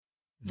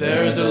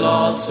There's a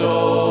lost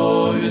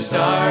soul who's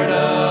tired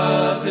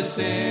of his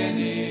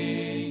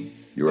sinning.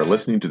 You are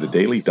listening to the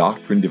Daily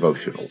Doctrine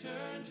Devotional.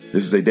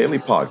 This is a daily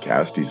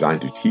podcast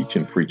designed to teach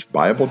and preach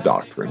Bible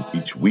doctrine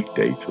each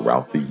weekday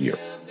throughout the year.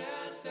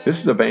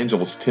 This is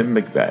Evangelist Tim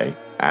McVeigh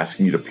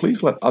asking you to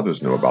please let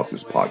others know about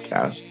this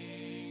podcast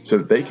so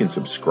that they can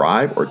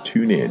subscribe or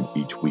tune in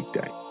each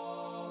weekday.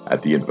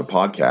 At the end of the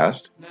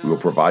podcast, we will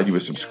provide you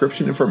with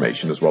subscription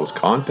information as well as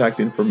contact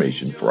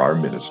information for our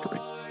ministry.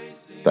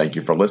 Thank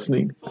you for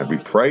listening, and we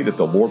pray that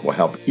the Lord will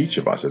help each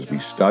of us as we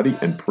study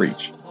and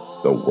preach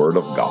the Word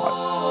of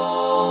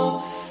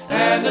God.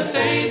 And the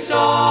saints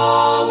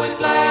all with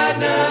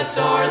gladness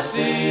are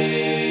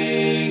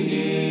singing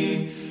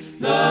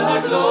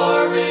the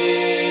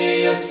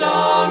glorious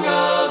song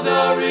of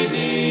the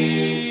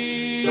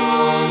redeemed,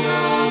 song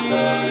of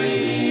the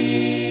redeemed.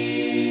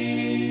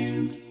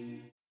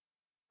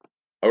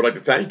 I would like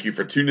to thank you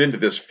for tuning into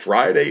this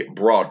Friday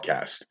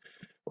broadcast.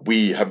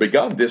 We have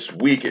begun this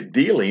week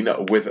dealing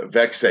with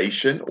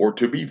vexation, or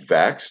to be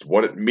vexed,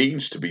 what it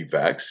means to be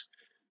vexed.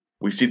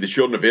 We see the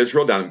children of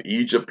Israel down in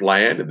Egypt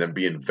land and then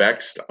being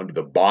vexed under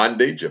the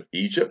bondage of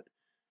Egypt.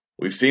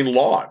 We've seen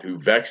Lot, who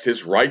vexed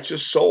his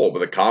righteous soul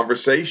with a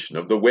conversation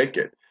of the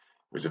wicked. It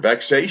was a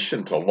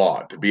vexation to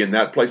Lot to be in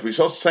that place. We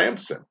saw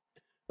Samson,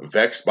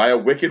 vexed by a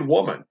wicked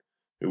woman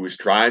who was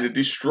trying to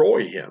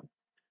destroy him.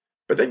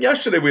 But then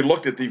yesterday we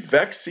looked at the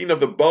vexing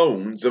of the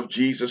bones of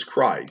Jesus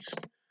Christ.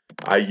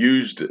 I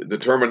used the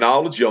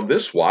terminology on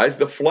this wise: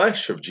 the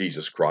flesh of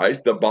Jesus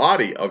Christ, the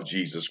body of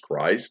Jesus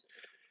Christ.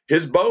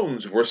 His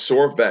bones were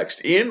sore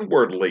vexed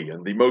inwardly,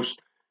 and the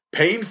most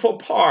painful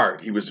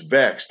part, he was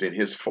vexed in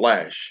his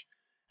flesh.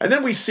 And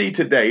then we see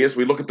today, as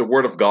we look at the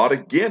Word of God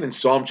again in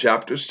Psalm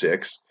chapter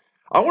 6,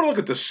 I want to look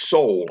at the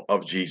soul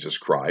of Jesus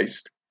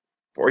Christ.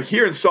 For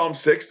here in Psalm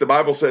 6, the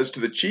Bible says, to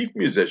the chief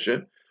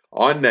musician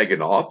on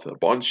Neginoth,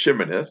 upon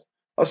Sheminith,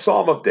 a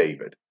psalm of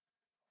David.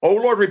 O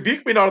Lord,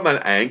 rebuke me not in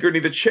thine anger,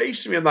 neither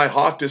chase me in thy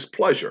hot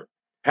displeasure.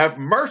 Have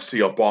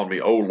mercy upon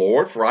me, O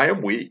Lord, for I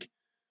am weak.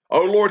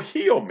 O Lord,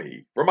 heal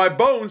me, for my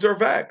bones are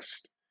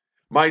vexed.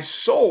 My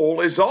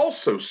soul is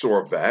also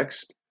sore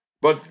vexed,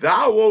 but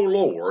thou, O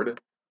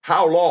Lord,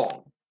 how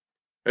long?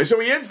 And so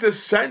he ends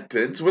this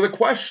sentence with a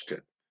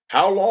question.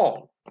 How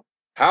long?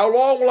 How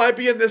long will I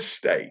be in this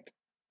state?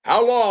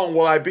 How long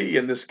will I be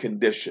in this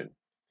condition?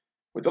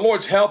 With the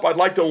Lord's help, I'd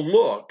like to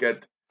look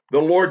at the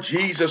Lord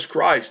Jesus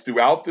Christ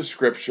throughout the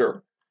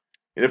Scripture.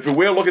 And if we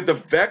will, look at the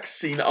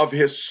vexing of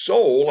his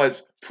soul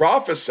as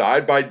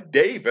prophesied by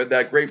David,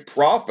 that great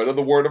prophet of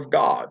the Word of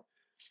God.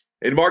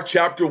 In Mark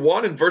chapter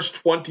 1 and verse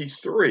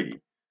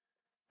 23,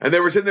 and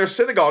there was in their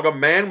synagogue a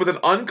man with an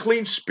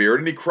unclean spirit,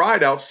 and he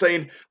cried out,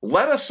 saying,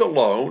 Let us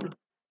alone.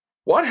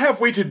 What have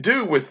we to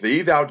do with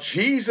thee, thou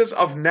Jesus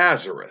of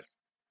Nazareth?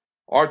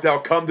 Art thou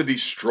come to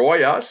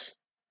destroy us?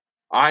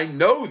 I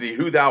know thee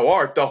who thou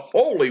art, the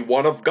Holy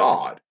One of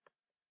God.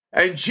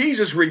 And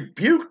Jesus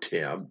rebuked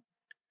him,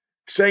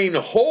 saying,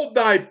 Hold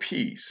thy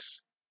peace,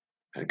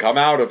 and come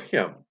out of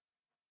him.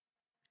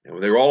 And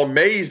when they were all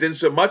amazed,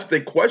 insomuch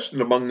they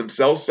questioned among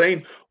themselves,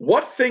 saying,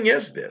 What thing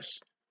is this?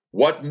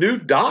 What new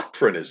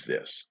doctrine is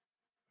this?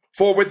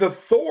 For with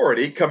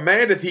authority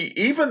commandeth he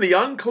even the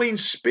unclean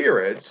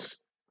spirits,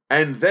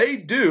 and they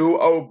do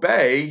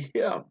obey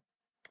him.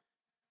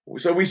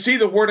 So we see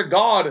the Word of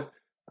God,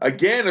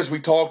 again, as we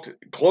talked,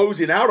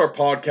 closing out our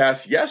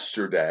podcast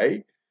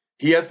yesterday.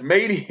 He hath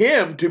made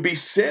him to be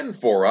sin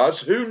for us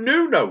who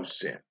knew no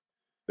sin,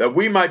 that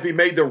we might be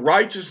made the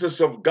righteousness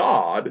of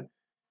God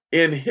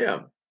in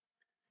him.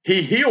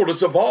 He healed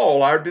us of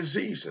all our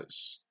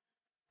diseases.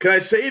 Can I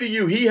say to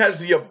you, he has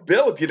the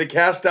ability to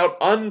cast out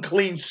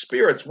unclean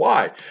spirits.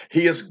 Why?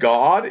 He is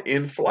God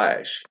in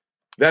flesh.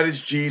 That is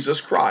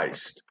Jesus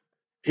Christ.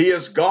 He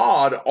is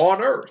God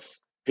on earth.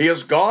 He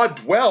is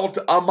God dwelt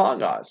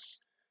among us.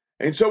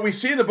 And so we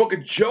see in the book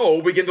of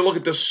Job, we begin to look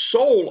at the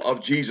soul of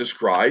Jesus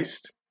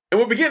Christ. And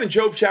we'll begin in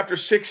Job chapter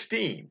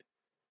 16.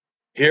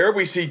 Here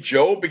we see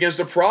Job begins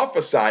to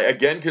prophesy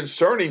again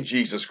concerning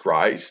Jesus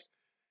Christ.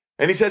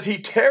 And he says, He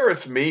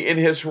teareth me in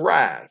his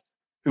wrath,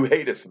 who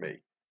hateth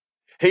me.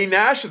 He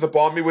gnasheth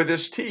upon me with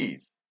his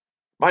teeth.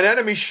 Mine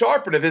enemy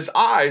sharpeneth his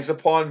eyes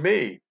upon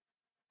me.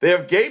 They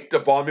have gaped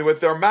upon me with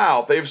their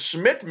mouth. They have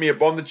smitten me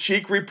upon the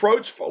cheek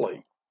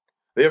reproachfully.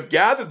 They have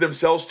gathered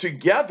themselves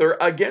together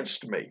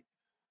against me.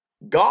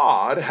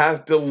 God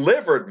hath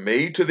delivered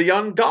me to the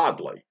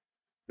ungodly.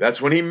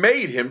 That's when he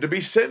made him to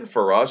be sin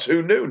for us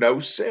who knew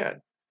no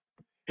sin.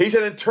 He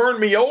said, and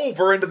turned me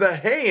over into the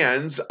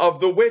hands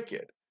of the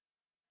wicked.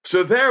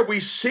 So there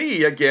we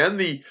see again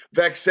the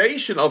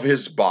vexation of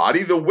his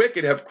body. The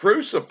wicked have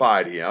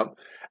crucified him.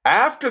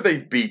 After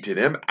they've beaten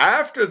him,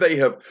 after they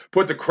have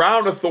put the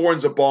crown of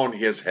thorns upon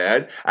his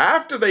head,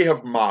 after they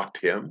have mocked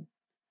him,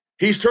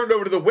 he's turned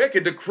over to the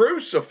wicked to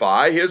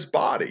crucify his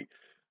body.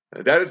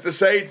 That is to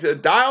say, to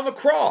die on the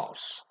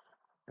cross,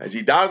 as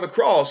he died on the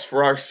cross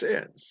for our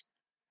sins.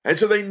 And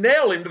so they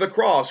nail him to the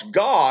cross.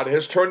 God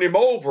has turned him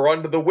over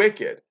unto the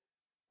wicked.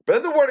 But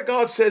then the Word of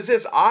God says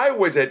this, I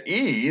was at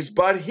ease,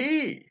 but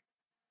he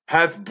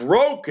hath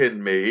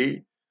broken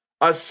me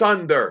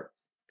asunder.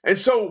 And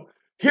so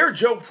here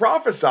Job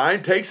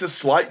prophesying takes a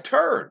slight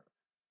turn.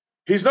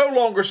 He's no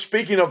longer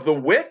speaking of the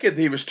wicked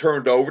he was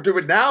turned over to,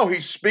 but now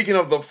he's speaking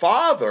of the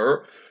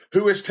Father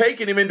who has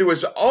taken him into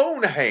his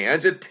own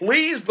hands. It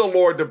pleased the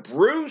Lord to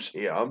bruise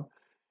him.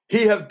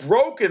 He hath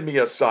broken me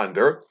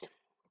asunder.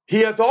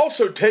 He hath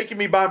also taken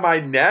me by my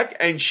neck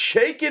and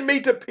shaken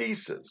me to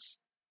pieces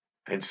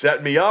and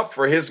set me up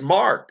for his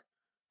mark.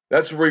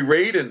 That's what we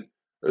read in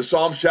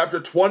Psalm chapter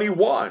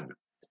 21.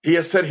 He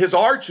has set his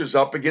archers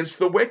up against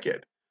the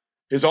wicked.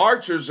 His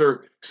archers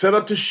are set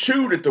up to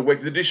shoot at the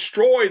wicked, to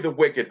destroy the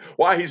wicked.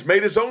 Why? He's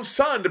made his own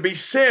son to be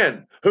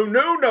sin, who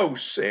knew no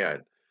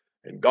sin.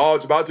 And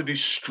God's about to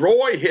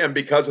destroy him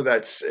because of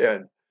that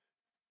sin.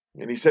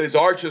 And he said, his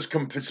archers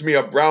compass me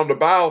round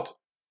about.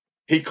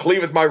 He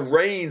cleaveth my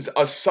reins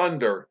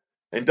asunder,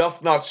 and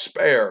doth not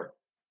spare.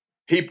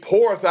 He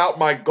poureth out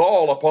my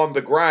gall upon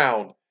the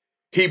ground.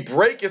 He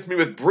breaketh me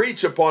with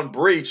breach upon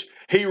breach.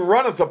 He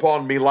runneth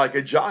upon me like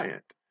a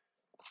giant.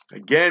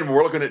 Again, when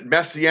we're looking at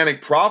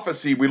Messianic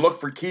prophecy, we look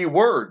for key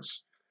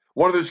words.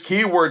 One of those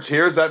key words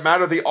here is that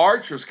matter of the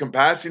archers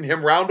compassing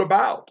him round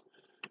about.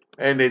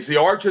 And it's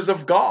the archers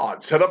of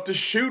God set up to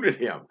shoot at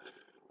him.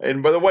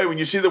 And by the way, when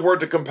you see the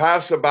word to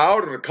compass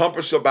about or to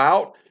compass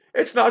about,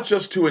 it's not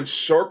just to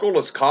encircle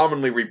as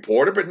commonly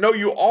reported, but no,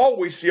 you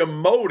always see a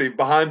motive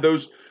behind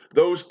those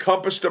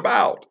compassed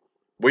about.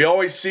 We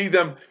always see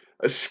them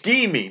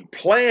scheming,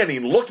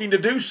 planning, looking to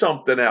do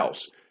something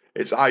else.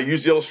 I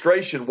use the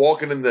illustration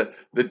walking in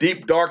the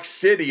deep dark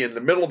city in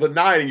the middle of the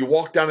night, and you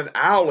walk down an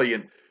alley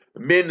and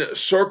men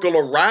circle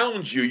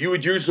around you. You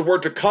would use the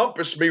word to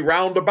compass me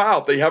round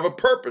about. They have a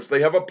purpose.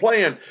 They have a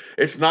plan.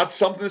 It's not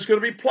something that's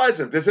going to be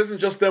pleasant. This isn't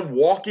just them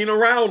walking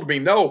around me.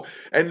 No.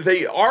 And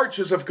the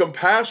archers have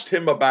compassed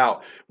him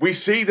about. We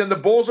see then the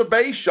bulls of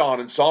Bashan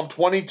in Psalm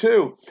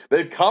 22.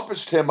 They've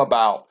compassed him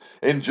about.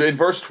 In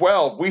verse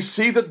 12, we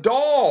see the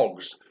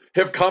dogs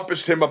have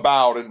compassed him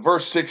about in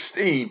verse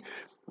 16.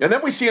 And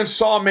then we see in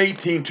Psalm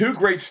 18 two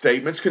great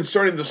statements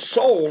concerning the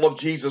soul of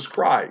Jesus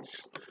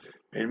Christ.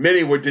 And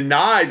many would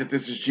deny that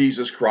this is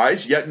Jesus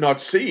Christ, yet not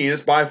seeing.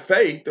 It's by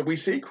faith that we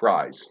see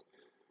Christ.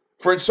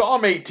 For in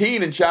Psalm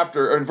 18 in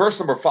verse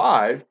number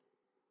 5,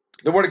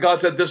 the word of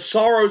God said, the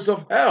sorrows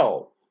of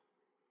hell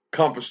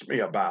compassed me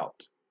about.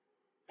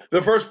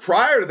 The verse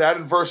prior to that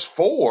in verse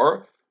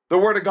 4, the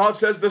word of God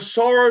says, the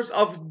sorrows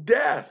of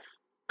death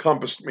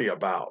compassed me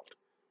about.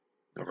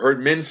 I've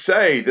heard men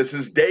say this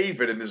is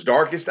David in his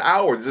darkest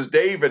hour. This is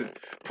David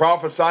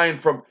prophesying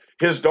from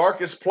his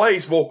darkest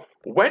place. Well,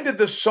 when did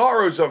the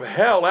sorrows of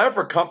hell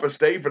ever compass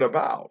David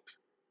about?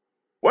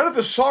 When did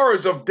the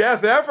sorrows of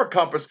death ever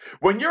compass?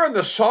 When you're in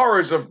the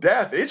sorrows of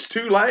death, it's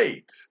too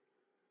late.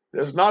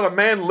 There's not a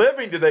man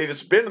living today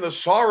that's been in the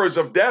sorrows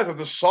of death or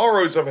the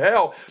sorrows of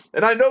hell.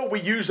 And I know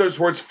we use those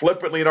words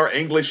flippantly in our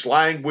English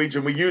language,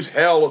 and we use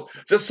hell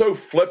just so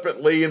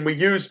flippantly, and we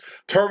use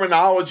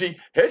terminology.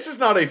 This is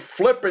not a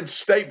flippant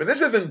statement.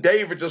 This isn't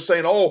David just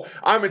saying, oh,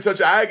 I'm in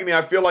such agony,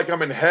 I feel like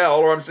I'm in hell,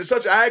 or I'm in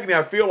such agony,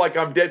 I feel like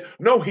I'm dead.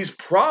 No, he's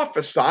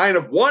prophesying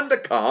of one to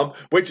come,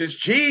 which is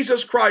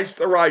Jesus Christ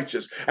the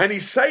righteous. And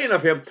he's saying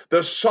of him,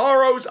 the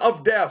sorrows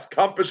of death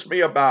compass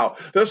me about.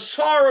 The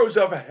sorrows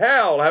of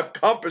hell have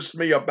compassed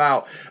me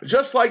about.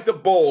 Just like the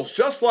bulls,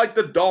 just like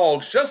the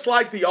dogs, just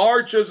like the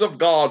archers of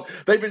God,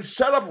 they've been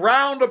set up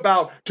round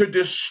about to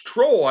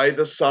destroy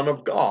the Son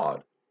of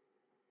God.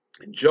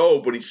 And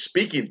Job, when he's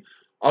speaking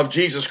of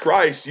Jesus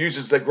Christ,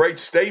 uses the great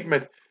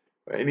statement,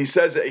 and he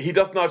says, he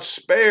doth not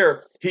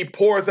spare, he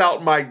poureth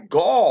out my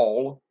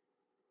gall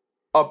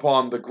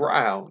upon the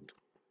ground.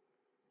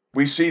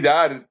 We see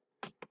that in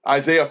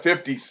Isaiah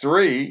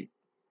 53,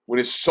 when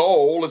his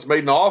soul is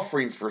made an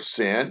offering for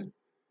sin.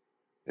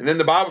 And then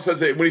the Bible says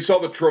that when he saw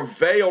the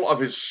travail of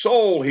his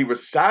soul, he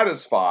was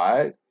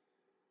satisfied.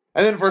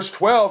 And then verse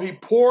 12, he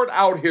poured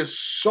out his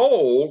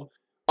soul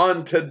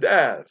unto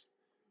death.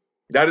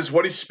 That is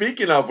what he's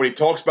speaking of when he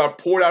talks about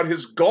poured out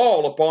his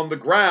gall upon the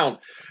ground.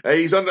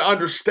 He's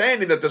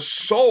understanding that the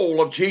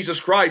soul of Jesus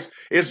Christ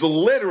is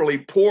literally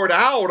poured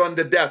out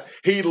unto death.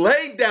 He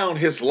laid down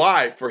his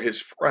life for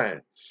his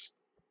friends.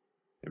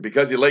 And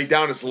because he laid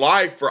down his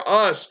life for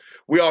us,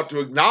 we ought to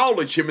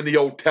acknowledge him in the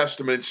Old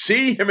Testament and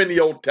see him in the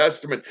Old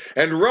Testament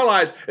and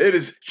realize it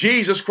is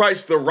Jesus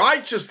Christ the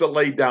righteous that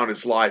laid down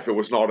his life. It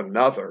was not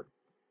another.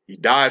 He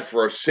died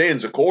for our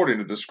sins according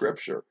to the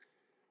Scripture.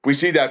 We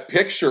see that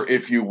picture,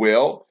 if you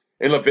will,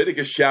 in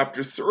Leviticus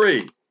chapter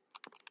 3.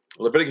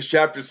 Leviticus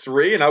chapter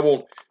 3, and I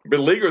won't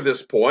beleaguer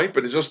this point,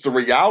 but it's just the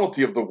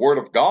reality of the Word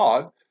of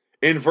God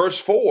in verse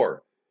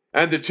 4.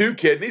 And the two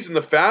kidneys and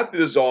the fat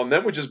that is on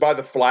them, which is by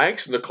the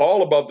flanks and the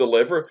caul above the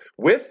liver,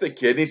 with the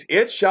kidneys,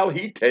 it shall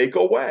he take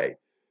away.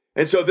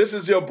 And so this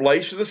is the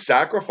oblation, the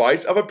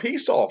sacrifice of a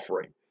peace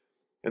offering.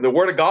 And the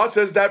Word of God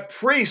says that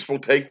priest will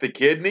take the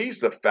kidneys,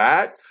 the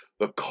fat,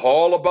 the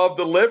caul above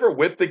the liver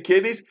with the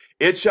kidneys,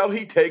 it shall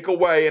he take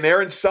away. And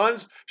Aaron's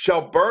sons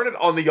shall burn it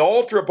on the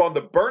altar upon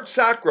the burnt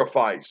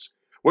sacrifice,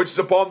 which is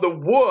upon the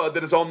wood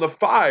that is on the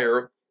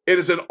fire. It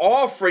is an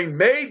offering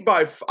made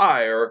by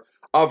fire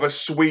of a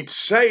sweet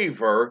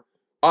savor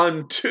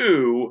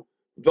unto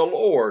the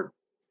Lord.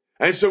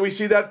 And so we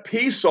see that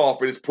peace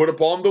offering is put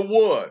upon the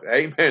wood.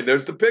 Amen.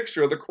 There's the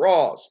picture of the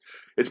cross.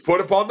 It's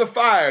put upon the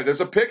fire. There's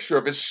a picture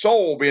of his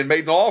soul being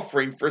made an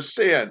offering for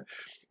sin.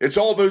 It's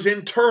all those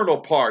internal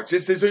parts.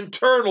 It's his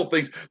internal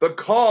things. The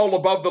caul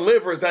above the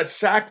liver is that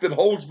sack that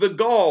holds the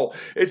gall.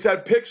 It's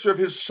that picture of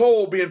his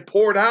soul being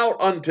poured out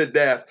unto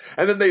death.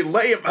 And then they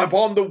lay him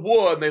upon the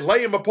wood, and they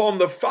lay him upon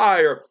the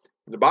fire.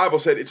 And the Bible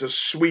said it's a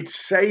sweet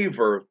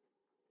savor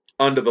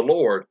unto the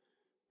Lord.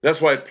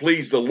 That's why it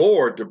pleased the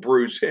Lord to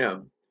bruise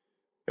him.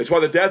 It's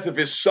why the death of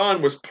his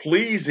son was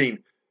pleasing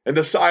in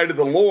the sight of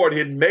the Lord. He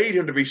had made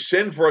him to be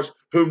sin for us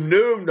who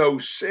knew no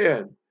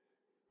sin.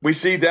 We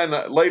see then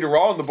later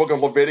on in the book of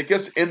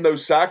Leviticus, in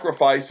those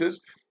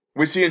sacrifices,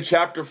 we see in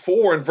chapter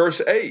 4 and verse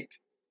 8,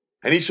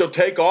 and he shall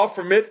take off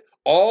from it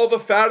all the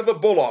fat of the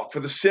bullock for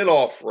the sin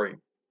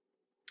offering,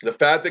 the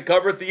fat that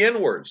covereth the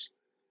inwards,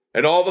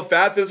 and all the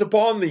fat that is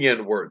upon the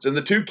inwards, and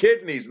the 2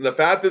 kidneys, and the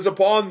fat that is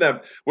upon them,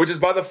 which is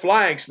by the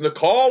flanks, and the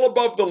caul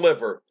above the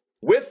liver,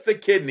 with the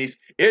kidneys,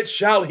 it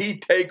shall he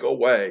take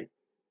away,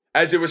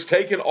 as it was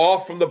taken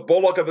off from the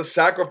bullock of the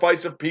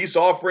sacrifice of peace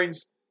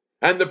offerings,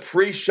 and the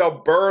priest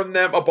shall burn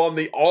them upon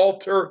the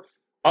altar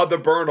of the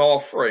burnt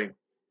offering.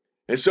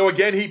 And so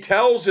again, he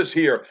tells us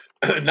here,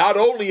 not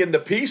only in the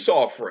peace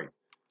offering,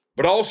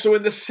 but also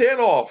in the sin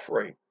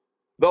offering,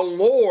 the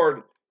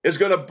Lord is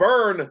going to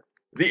burn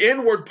the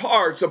inward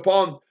parts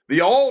upon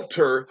the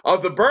altar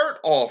of the burnt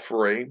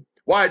offering.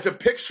 Why? It's a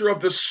picture of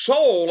the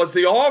soul as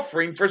the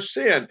offering for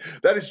sin.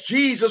 That is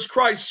Jesus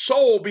Christ's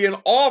soul being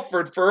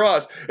offered for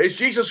us. It's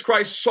Jesus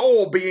Christ's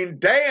soul being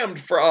damned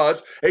for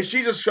us. It's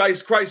Jesus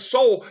Christ's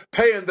soul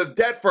paying the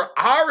debt for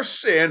our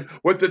sin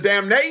with the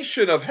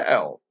damnation of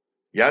hell.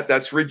 Yet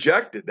that's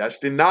rejected. That's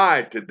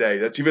denied today.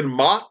 That's even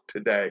mocked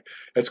today.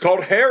 It's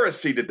called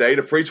heresy today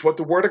to preach what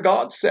the Word of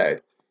God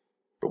said.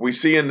 But we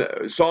see in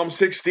Psalm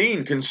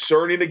 16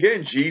 concerning,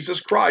 again, Jesus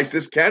Christ.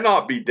 This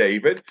cannot be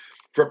David.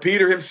 For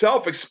Peter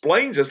himself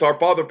explains this. Our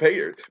father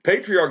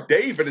patriarch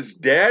David is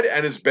dead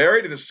and is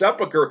buried, and his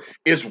sepulchre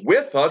is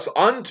with us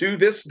unto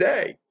this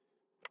day.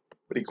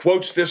 But he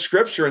quotes this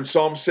scripture in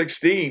Psalm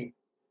 16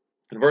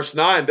 in verse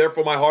 9.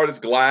 Therefore my heart is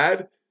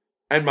glad,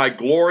 and my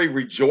glory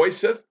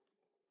rejoiceth.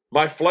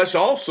 My flesh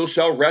also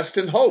shall rest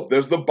in hope.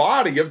 There's the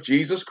body of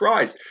Jesus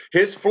Christ.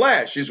 His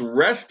flesh is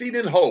resting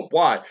in hope.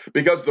 Why?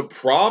 Because the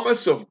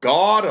promise of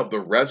God of the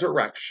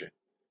resurrection.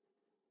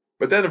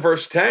 But then in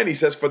verse 10, he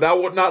says, for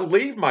thou wilt not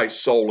leave my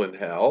soul in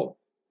hell,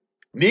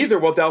 neither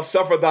wilt thou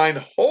suffer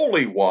thine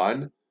Holy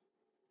One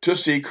to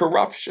see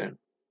corruption.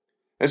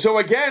 And so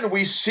again,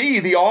 we see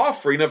the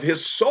offering of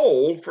his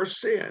soul for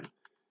sin.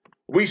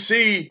 We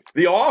see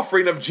the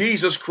offering of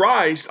Jesus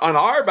Christ on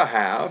our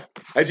behalf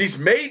as he's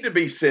made to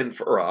be sin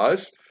for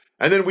us.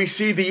 And then we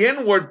see the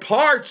inward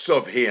parts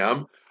of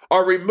him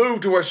are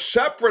removed to a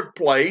separate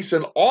place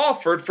and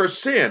offered for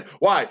sin.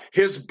 Why?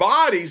 His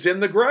body's in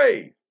the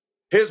grave.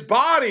 His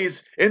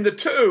body's in the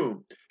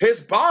tomb.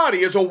 His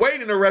body is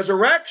awaiting a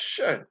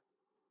resurrection.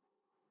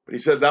 But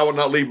he said, thou wilt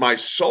not leave my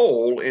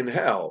soul in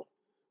hell.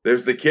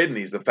 There's the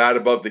kidneys, the fat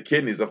above the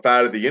kidneys, the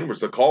fat of the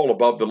inwards, the caul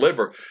above the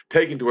liver,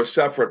 taken to a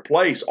separate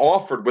place,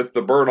 offered with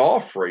the burnt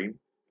offering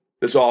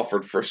that's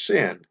offered for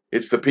sin.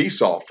 It's the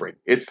peace offering.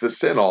 It's the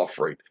sin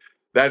offering.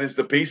 That is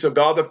the peace of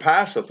God that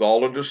passeth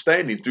all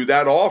understanding. Through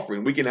that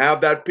offering, we can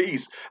have that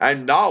peace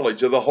and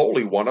knowledge of the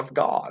Holy One of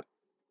God.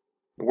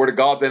 The Word of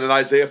God then in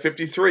Isaiah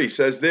 53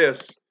 says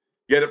this,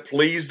 yet it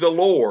pleased the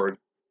Lord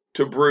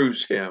to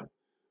bruise him.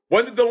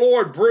 When did the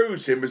Lord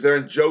bruise him? Is there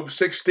in Job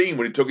 16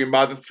 when he took him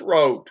by the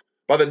throat,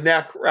 by the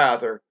neck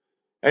rather,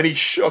 and he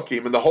shook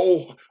him, and the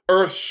whole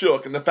earth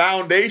shook, and the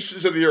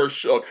foundations of the earth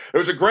shook. There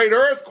was a great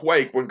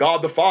earthquake when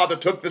God the Father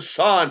took the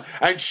Son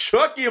and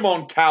shook him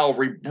on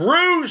Calvary,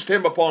 bruised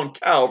him upon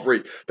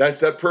Calvary. That's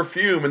that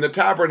perfume in the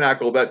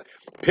tabernacle, that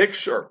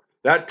picture,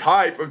 that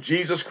type of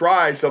Jesus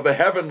Christ of the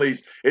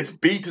heavenlies. It's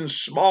beaten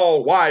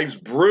small wives,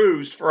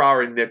 bruised for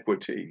our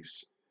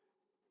iniquities.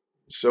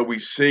 So we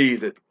see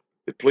that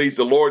it pleased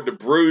the Lord to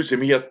bruise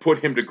him. He hath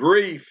put him to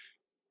grief.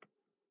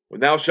 When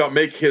thou shalt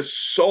make his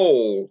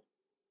soul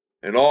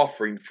an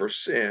offering for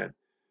sin.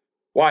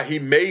 Why? He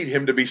made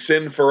him to be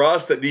sin for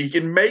us, that he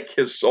can make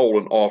his soul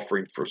an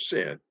offering for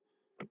sin.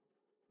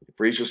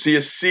 For he shall see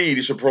his seed,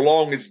 he shall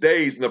prolong his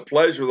days, and the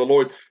pleasure of the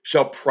Lord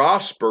shall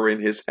prosper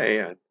in his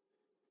hand.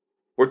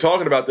 We're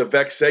talking about the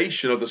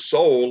vexation of the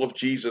soul of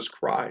Jesus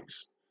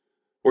Christ.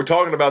 We're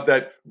talking about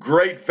that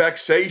great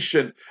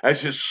vexation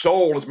as his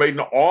soul is made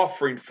an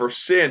offering for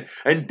sin.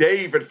 And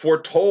David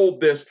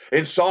foretold this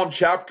in Psalm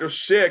chapter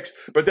 6.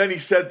 But then he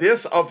said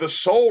this of the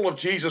soul of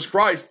Jesus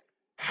Christ,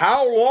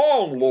 how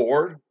long,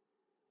 Lord?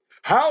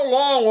 How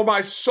long will my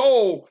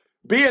soul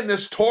be in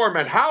this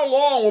torment? How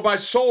long will my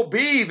soul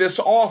be this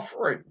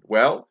offering?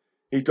 Well,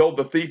 he told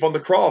the thief on the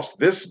cross,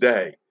 this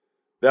day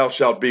thou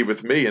shalt be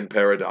with me in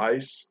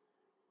paradise.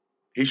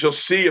 He shall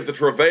see of the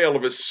travail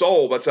of his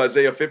soul. That's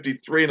Isaiah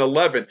 53 and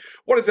 11.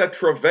 What is that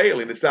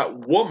travailing? It's that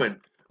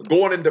woman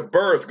going into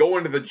birth,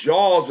 going into the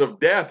jaws of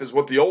death is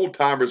what the old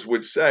timers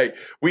would say.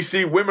 We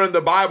see women in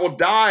the Bible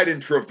died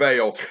in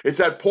travail. It's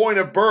that point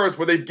of birth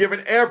where they've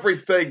given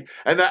everything,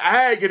 and the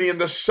agony and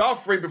the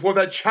suffering before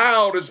that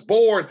child is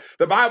born.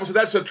 The Bible says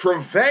that's a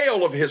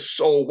travail of his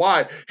soul.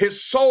 Why?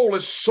 His soul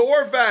is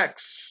sore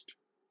vexed,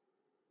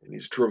 and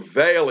he's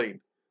travailing.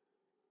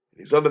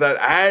 He's under that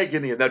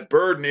agony and that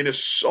burden in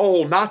his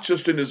soul, not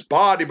just in his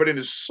body, but in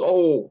his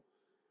soul.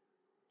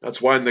 That's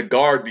why in the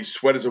garden he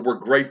sweat as it were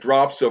great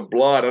drops of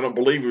blood. I don't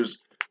believe it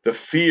was the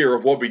fear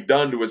of what would be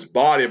done to his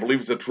body. I believe it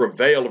was the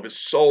travail of his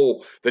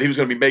soul that he was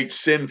going to be made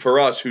sin for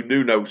us who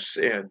knew no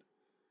sin.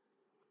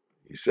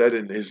 He said,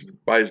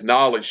 by his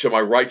knowledge shall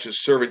my righteous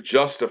servant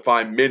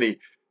justify many,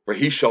 for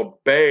he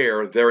shall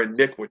bear their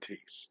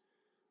iniquities.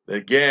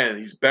 Again,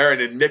 he's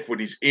bearing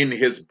iniquities in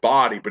his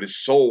body, but his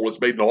soul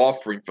is made an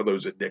offering for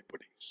those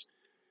iniquities.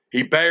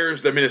 He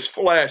bears them in his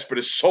flesh, but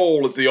his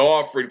soul is the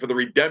offering for the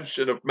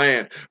redemption of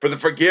man, for the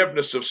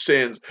forgiveness of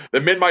sins,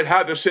 that men might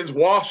have their sins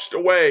washed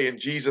away in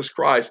Jesus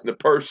Christ, in the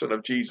person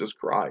of Jesus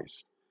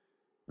Christ.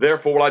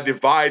 Therefore will I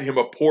divide him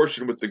a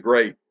portion with the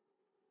great,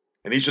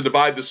 and he shall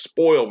divide the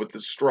spoil with the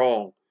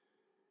strong,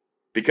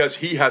 because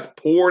he hath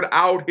poured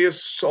out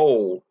his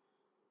soul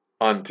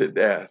unto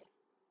death.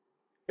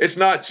 It's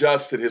not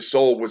just that his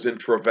soul was in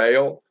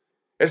travail.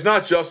 It's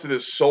not just that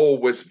his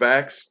soul was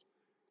vexed.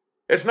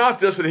 It's not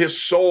just that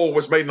his soul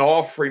was made an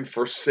offering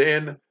for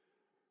sin,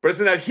 but it's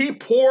in that he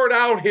poured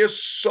out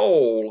his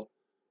soul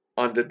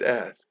unto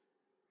death.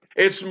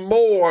 It's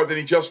more than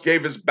he just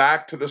gave his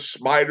back to the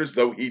smiters,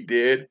 though he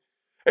did.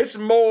 It's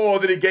more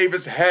than he gave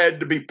his head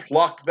to be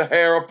plucked, the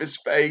hair off his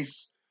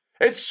face.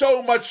 It's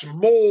so much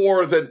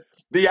more than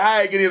the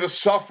agony of the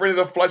suffering of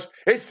the flesh.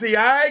 It's the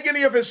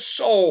agony of his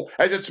soul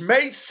as it's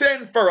made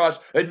sin for us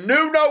that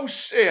knew no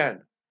sin.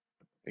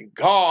 And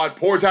God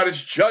pours out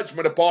his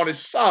judgment upon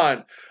his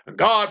Son. And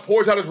God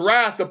pours out his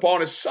wrath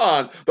upon his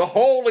Son, the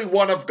Holy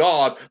One of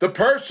God, the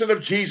person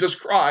of Jesus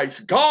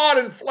Christ, God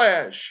in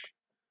flesh.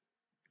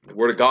 The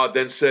Word of God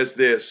then says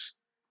this,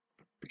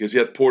 because he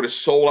hath poured his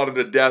soul out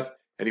unto death,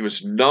 and he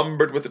was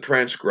numbered with the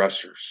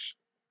transgressors.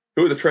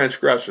 Who are the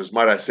transgressors?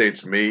 Might I say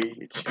it's me,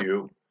 it's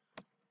you.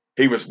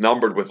 He was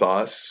numbered with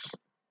us,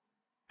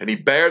 and he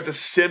bare the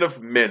sin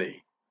of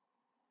many,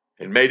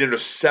 and made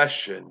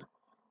intercession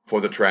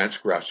for the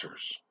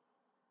transgressors.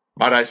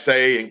 Might I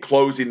say, in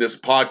closing this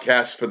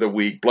podcast for the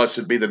week,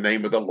 blessed be the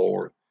name of the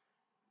Lord.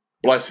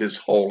 Bless his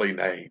holy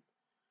name.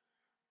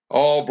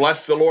 Oh,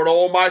 bless the Lord,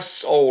 oh my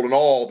soul, and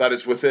all that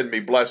is within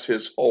me. Bless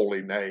his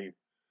holy name.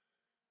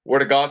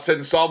 Word of God said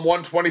in Psalm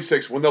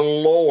 126, when the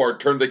Lord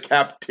turned the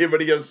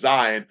captivity of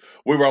Zion,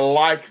 we were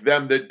like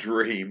them that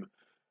dream.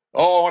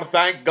 Oh, I want to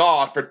thank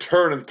God for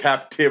turning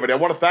captivity. I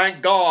want to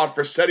thank God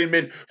for setting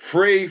men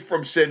free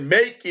from sin,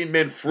 making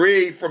men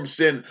free from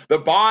sin, the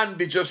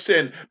bondage of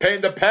sin,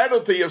 paying the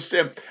penalty of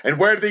sin. And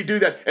where did he do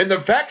that? In the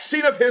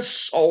vexing of his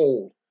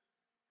soul,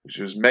 which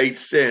was made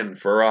sin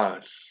for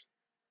us.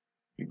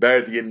 He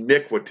bare the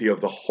iniquity of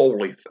the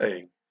holy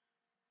thing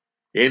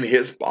in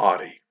his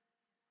body.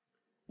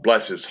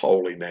 Bless his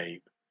holy name.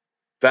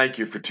 Thank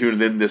you for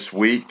tuning in this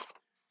week.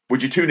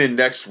 Would you tune in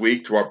next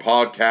week to our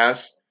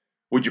podcast?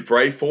 Would you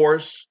pray for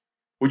us?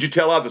 Would you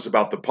tell others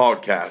about the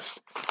podcast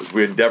as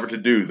we endeavor to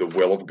do the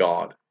will of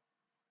God?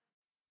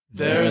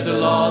 There's a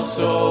lost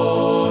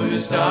soul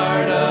who's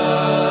tired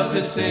of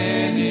his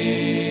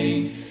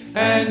sinning,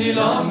 and he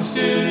longs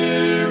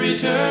to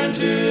return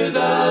to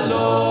the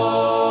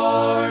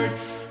Lord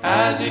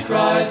as he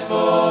cries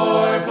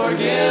for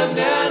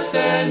forgiveness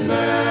and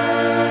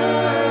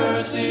mercy.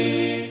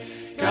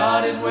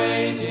 God is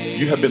waiting.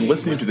 You have been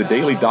listening to the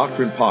Daily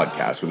Doctrine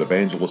Podcast with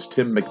Evangelist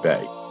Tim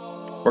McVeigh.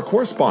 For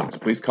correspondence,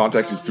 please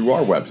contact us through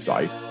our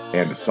website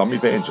and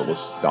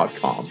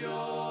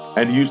someevangelists.com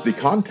and use the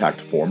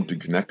contact form to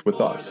connect with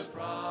us.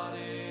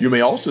 You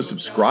may also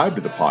subscribe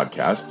to the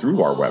podcast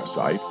through our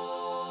website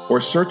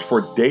or search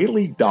for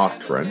Daily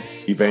Doctrine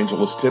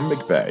Evangelist Tim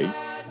McVeigh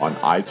on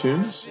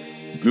iTunes,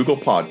 Google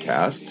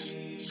Podcasts,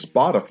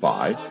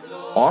 Spotify,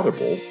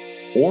 Audible,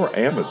 or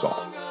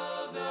Amazon.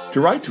 To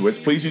write to us,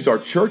 please use our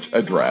church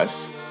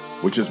address,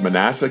 which is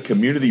Manasseh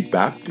Community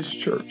Baptist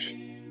Church,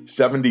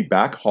 70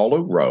 Back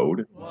Hollow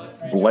Road,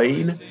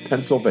 Blaine,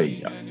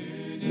 Pennsylvania,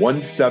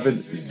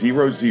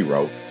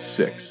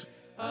 17006.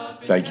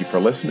 Thank you for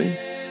listening,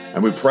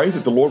 and we pray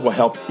that the Lord will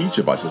help each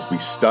of us as we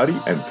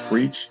study and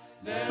preach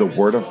the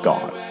Word of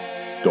God.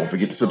 Don't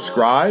forget to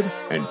subscribe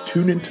and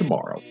tune in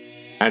tomorrow.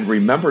 And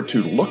remember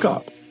to look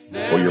up,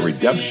 for your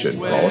redemption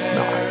draweth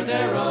nigh.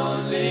 There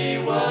only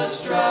was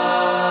strife.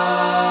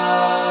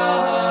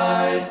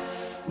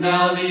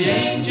 Now the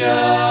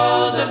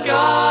angels of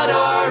God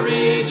are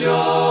rejoicing,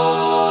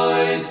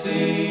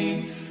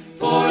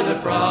 for the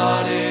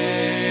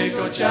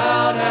prodigal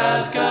child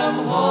has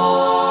come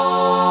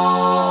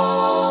home,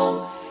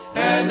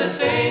 and the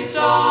saints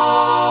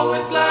all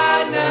with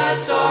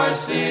gladness are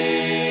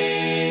singing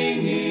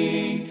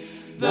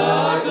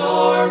the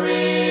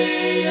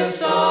glorious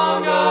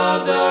song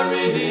of the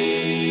redeemed.